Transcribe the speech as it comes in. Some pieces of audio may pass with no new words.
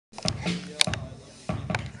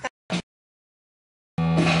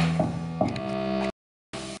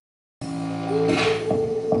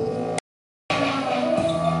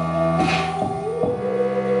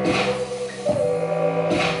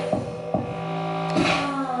Do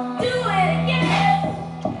it again,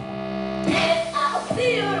 and I'll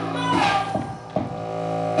see you tomorrow.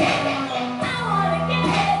 I wanna get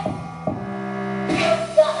it.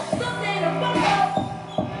 You've got something to borrow.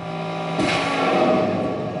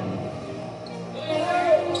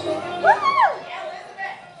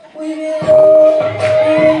 We've been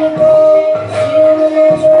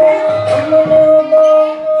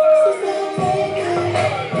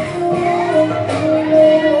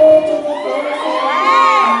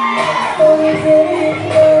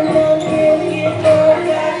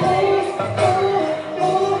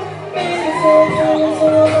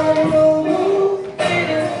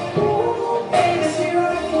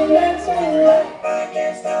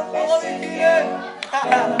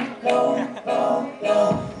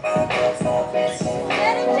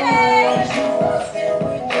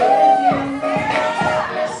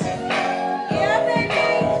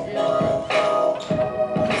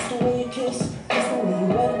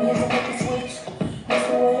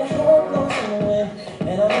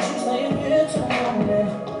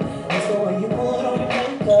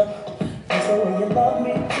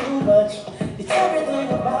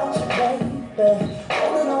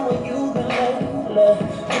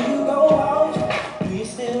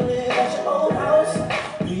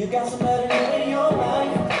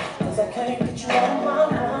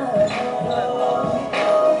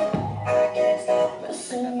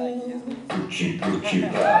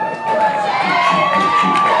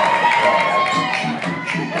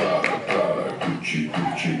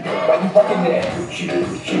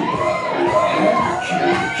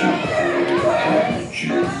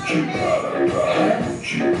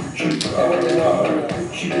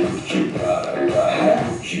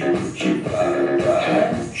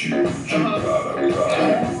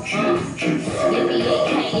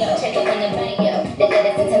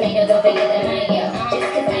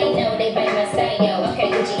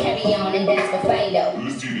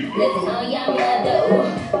listen, all y'all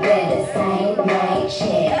mother, better say right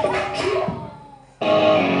check.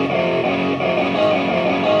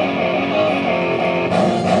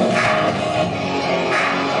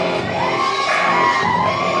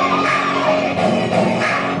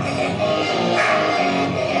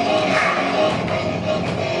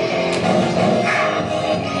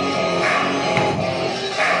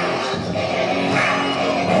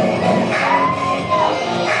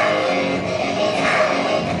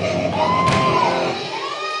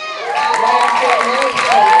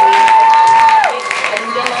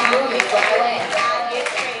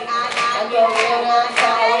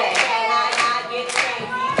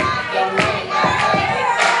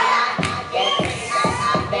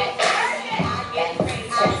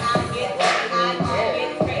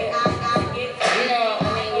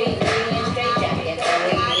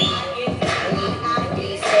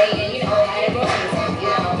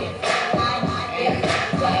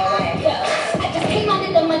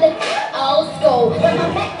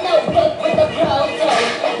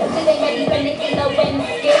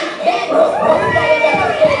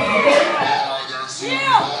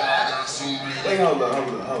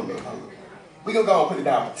 Hold up. We gonna go and put it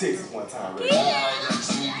down for Texas one time, right?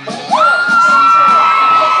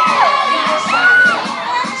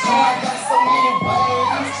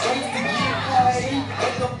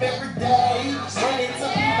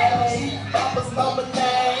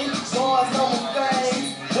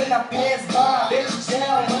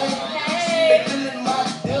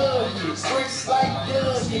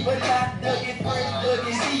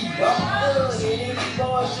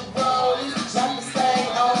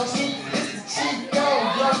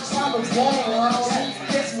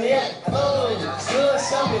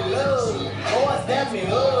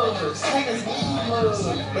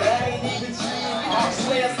 But I ain't even cheating. I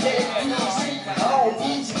swear I said it. I don't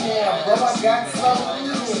need you now, bro. I got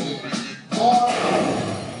something.